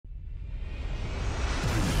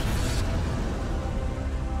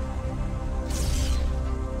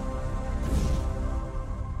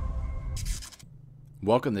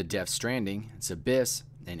Welcome to Stranding. It's Abyss,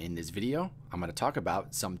 and in this video, I'm going to talk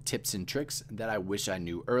about some tips and tricks that I wish I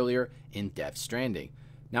knew earlier in Stranding.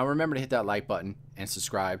 Now remember to hit that like button and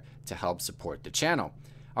subscribe to help support the channel.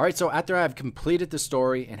 Alright, so after I've completed the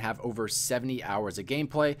story and have over 70 hours of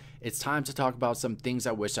gameplay, it's time to talk about some things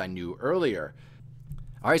I wish I knew earlier.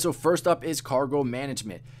 Alright, so first up is cargo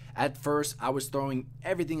management. At first, I was throwing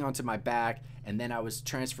everything onto my back, and then I was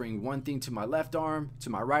transferring one thing to my left arm, to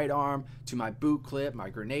my right arm, to my boot clip, my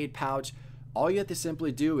grenade pouch. All you have to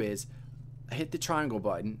simply do is hit the triangle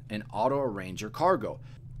button and auto arrange your cargo.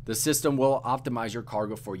 The system will optimize your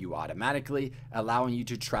cargo for you automatically, allowing you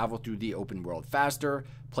to travel through the open world faster,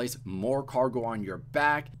 place more cargo on your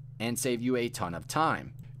back, and save you a ton of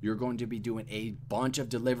time. You're going to be doing a bunch of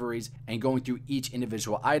deliveries, and going through each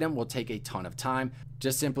individual item will take a ton of time.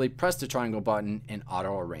 Just simply press the triangle button and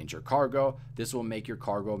auto arrange your cargo. This will make your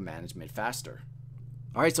cargo management faster.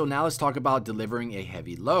 Alright, so now let's talk about delivering a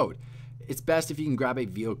heavy load. It's best if you can grab a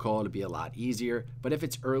vehicle, it'll be a lot easier, but if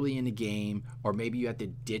it's early in the game, or maybe you have to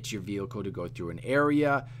ditch your vehicle to go through an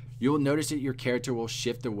area, you'll notice that your character will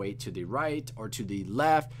shift the weight to the right or to the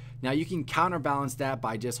left. Now you can counterbalance that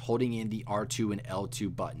by just holding in the R2 and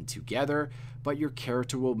L2 button together, but your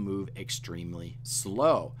character will move extremely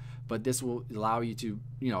slow. But this will allow you to,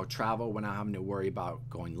 travel without having to worry about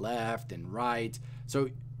going left and right. So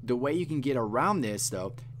the way you can get around this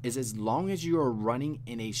though is, as long as you are running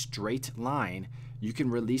in a straight line, you can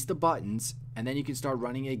release the buttons and then you can start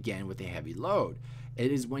running again with a heavy load. It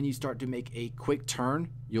is when you start to make a quick turn,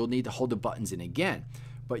 you'll need to hold the buttons in again.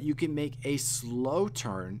 But you can make a slow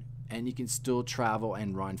turn and you can still travel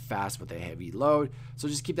and run fast with a heavy load. So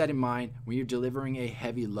just keep that in mind. When you're delivering a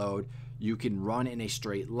heavy load, you can run in a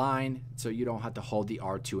straight line, so you don't have to hold the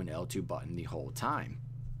R2 and L2 button the whole time.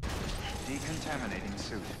 Decontaminating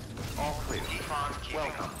suit. All clear.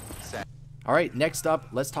 Welcome. Set. Alright, next up,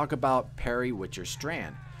 let's talk about parry with your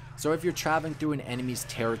strand. So if you're traveling through an enemy's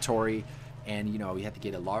territory and you have to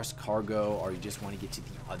get a lost cargo, or you just want to get to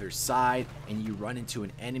the other side and you run into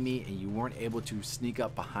an enemy and you weren't able to sneak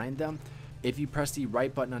up behind them, if you press the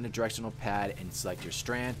right button on the directional pad and select your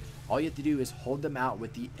strand, all you have to do is hold them out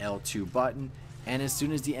with the L2 button, and as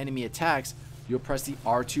soon as the enemy attacks, you'll press the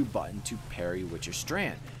R2 button to parry with your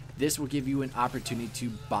strand. This will give you an opportunity to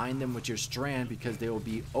bind them with your strand because they will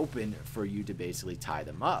be open for you to basically tie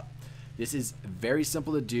them up. This is very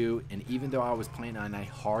simple to do, and even though I was playing on a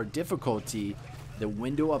hard difficulty, the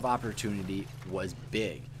window of opportunity was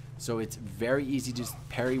big. So it's very easy to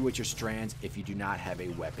parry with your strands if you do not have a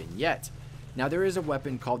weapon yet. Now there is a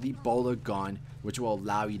weapon called the bola gun, which will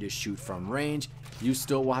allow you to shoot from range. You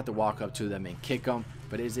still will have to walk up to them and kick them,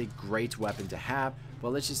 but it is a great weapon to have. But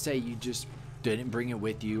let's just say you just didn't bring it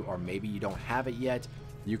with you, or maybe you don't have it yet.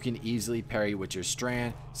 You can easily parry with your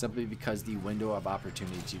strand simply because the window of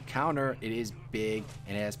opportunity to counter it is big,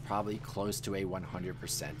 and it has probably close to a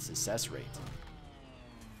 100% success rate.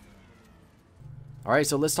 Alright,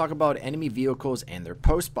 so let's talk about enemy vehicles and their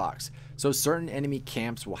post box. So certain enemy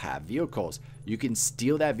camps will have vehicles. You can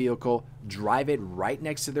steal that vehicle, drive it right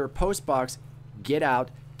next to their post box, get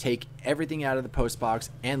out, take everything out of the post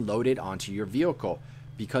box, and load it onto your vehicle.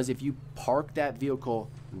 Because if you park that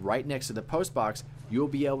vehicle right next to the post box, you'll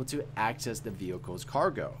be able to access the vehicle's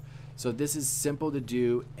cargo. So this is simple to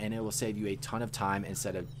do, and it will save you a ton of time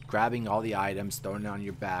instead of grabbing all the items, throwing it on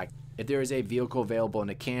your back. If there is a vehicle available in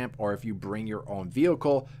the camp, or if you bring your own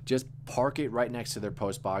vehicle, just park it right next to their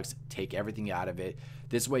post box, take everything out of it.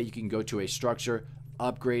 This way you can go to a structure,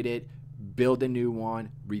 upgrade it, build a new one,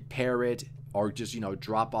 repair it, or just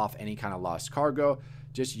drop off any kind of lost cargo.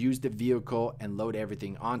 Just use the vehicle and load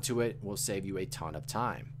everything onto it. Will save you a ton of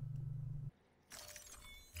time.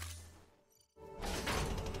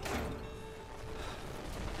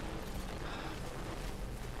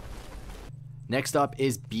 Next up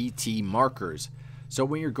is BT markers. So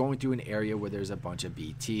when you're going through an area where there's a bunch of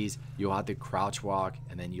BTs, you'll have to crouch walk,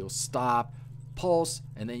 and then you'll stop, pulse,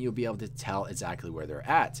 and then you'll be able to tell exactly where they're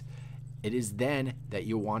at. It is then that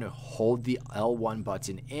you'll want to hold the L1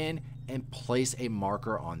 button in and place a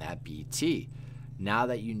marker on that BT. Now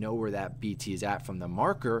that you know where that BT is at from the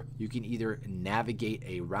marker, you can either navigate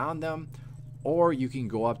around them, or you can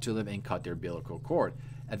go up to them and cut their umbilical cord.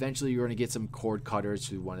 Eventually you're going to get some cord cutters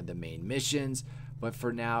through one of the main missions, but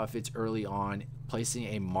for now, if it's early on, placing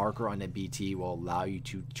a marker on the BT will allow you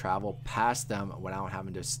to travel past them without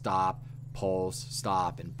having to stop, pulse,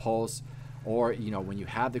 stop, and pulse. Or when you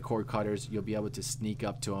have the cord cutters, you'll be able to sneak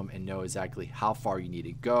up to them and know exactly how far you need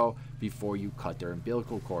to go before you cut their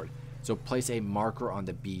umbilical cord. So place a marker on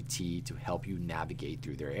the BT to help you navigate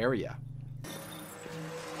through their area.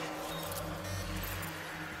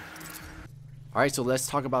 Alright, so let's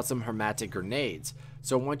talk about some hermetic grenades.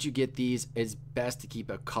 So once you get these, it's best to keep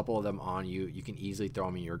a couple of them on you. You can easily throw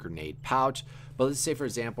them in your grenade pouch. But let's say, for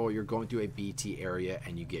example, you're going through a BT area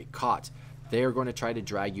and you get caught. They are going to try to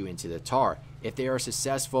drag you into the tar. If they are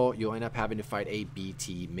successful, you'll end up having to fight a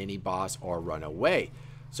BT mini boss or run away.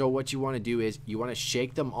 So what you want to do is you want to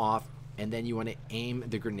shake them off, and then you want to aim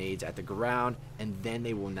the grenades at the ground, and then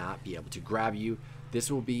they will not be able to grab you. This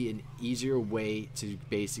will be an easier way to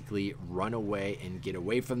basically run away and get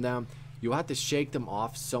away from them. You'll have to shake them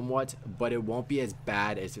off somewhat, but it won't be as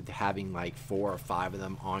bad as having like 4 or 5 of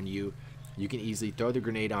them on you. You can easily throw the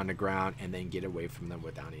grenade on the ground and then get away from them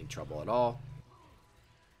without any trouble at all.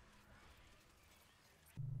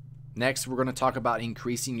 Next, we're going to talk about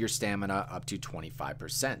increasing your stamina up to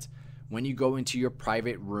 25%. When you go into your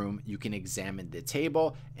private room, you can examine the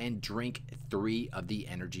table and drink 3 of the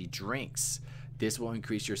energy drinks. This will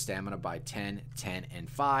increase your stamina by 10, 10, and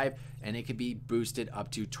 5, and it can be boosted up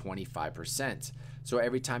to 25%. So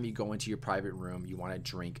every time you go into your private room, you want to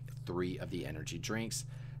drink 3 of the energy drinks.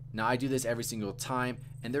 Now, I do this every single time,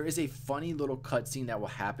 and there is a funny little cutscene that will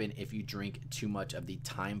happen if you drink too much of the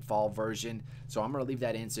Timefall version. So I'm going to leave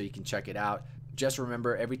that in so you can check it out. Just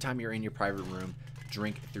remember, every time you're in your private room,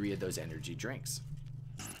 drink 3 of those energy drinks.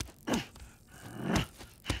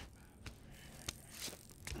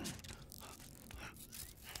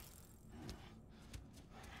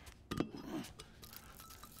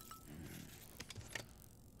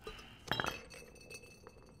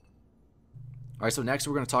 Alright, so next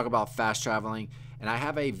we're going to talk about fast traveling, and I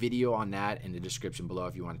have a video on that in the description below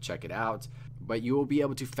if you want to check it out. But you will be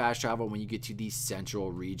able to fast travel when you get to the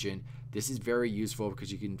central region. This is very useful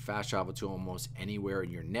because you can fast travel to almost anywhere in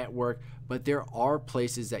your network, but there are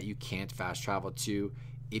places that you can't fast travel to.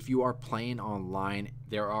 If you are playing online,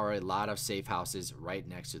 there are a lot of safe houses right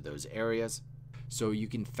next to those areas. So you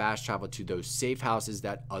can fast travel to those safe houses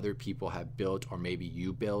that other people have built, or maybe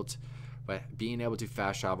you built. But being able to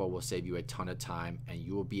fast travel will save you a ton of time, and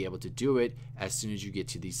you will be able to do it as soon as you get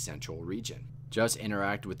to the central region. Just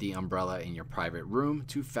interact with the umbrella in your private room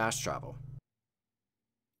to fast travel.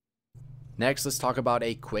 Next, let's talk about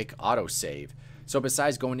a quick autosave. So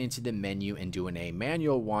besides going into the menu and doing a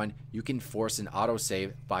manual one, you can force an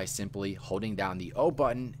autosave by simply holding down the O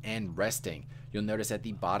button and resting. You'll notice at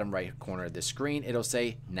the bottom right corner of the screen, it'll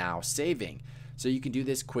say now saving. So you can do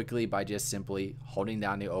this quickly by just simply holding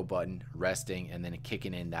down the O button, resting, and then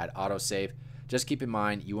kicking in that autosave. Just keep in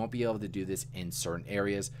mind, you won't be able to do this in certain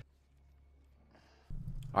areas.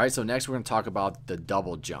 Alright, so next we're going to talk about the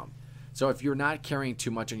double jump. So if you're not carrying too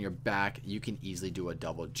much on your back, you can easily do a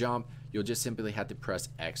double jump. You'll just simply have to press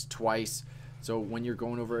X twice. So when you're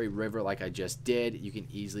going over a river like I just did, you can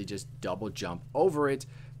easily just double jump over it.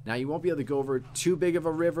 Now you won't be able to go over too big of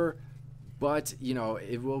a river, but you know,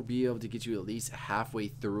 it will be able to get you at least halfway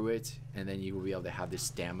through it, and then you will be able to have the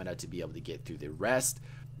stamina to be able to get through the rest.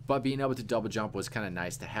 But being able to double jump was kind of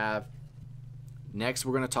nice to have. Next,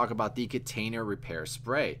 we're going to talk about the container repair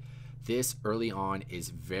spray. This early on is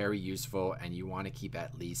very useful, and you want to keep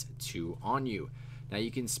at least 2 on you. Now you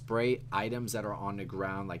can spray items that are on the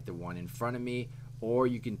ground like the one in front of me, or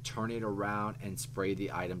you can turn it around and spray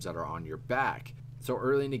the items that are on your back. So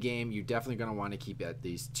early in the game, you're definitely going to want to keep at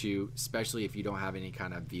least 2, especially if you don't have any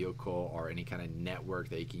kind of vehicle or any kind of network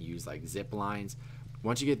that you can use like zip lines.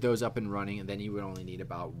 Once you get those up and running, then you would only need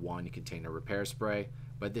about 1 container repair spray.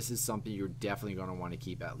 But this is something you're definitely going to want to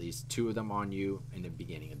keep at least 2 of them on you in the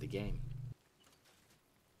beginning of the game.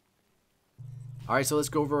 Alright, so let's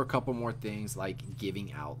go over a couple more things like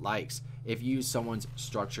giving out likes. If you use someone's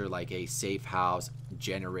structure like a safe house,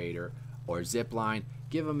 generator, or zip line,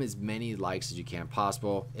 give them as many likes as you can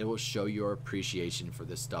possible. It will show your appreciation for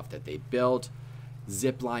the stuff that they built.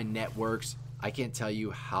 Zipline networks, I can't tell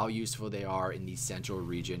you how useful they are in the central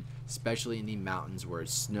region, especially in the mountains where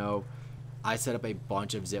it's snow. I set up a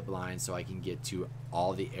bunch of zip lines so I can get to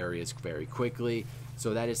all the areas very quickly.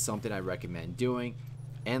 So that is something I recommend doing.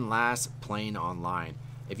 And last, playing online.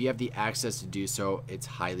 If you have the access to do so, it's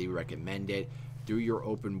highly recommended. Through your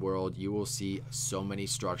open world, you will see so many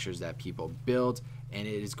structures that people build, and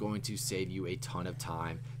it is going to save you a ton of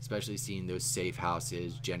time, especially seeing those safe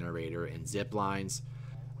houses, generator, and zip lines.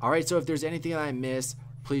 Alright, so if there's anything that I missed,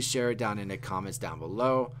 please share it down in the comments down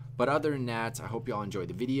below. But other than that, I hope you all enjoyed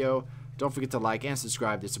the video. Don't forget to like and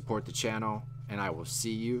subscribe to support the channel, and I will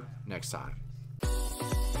see you next time.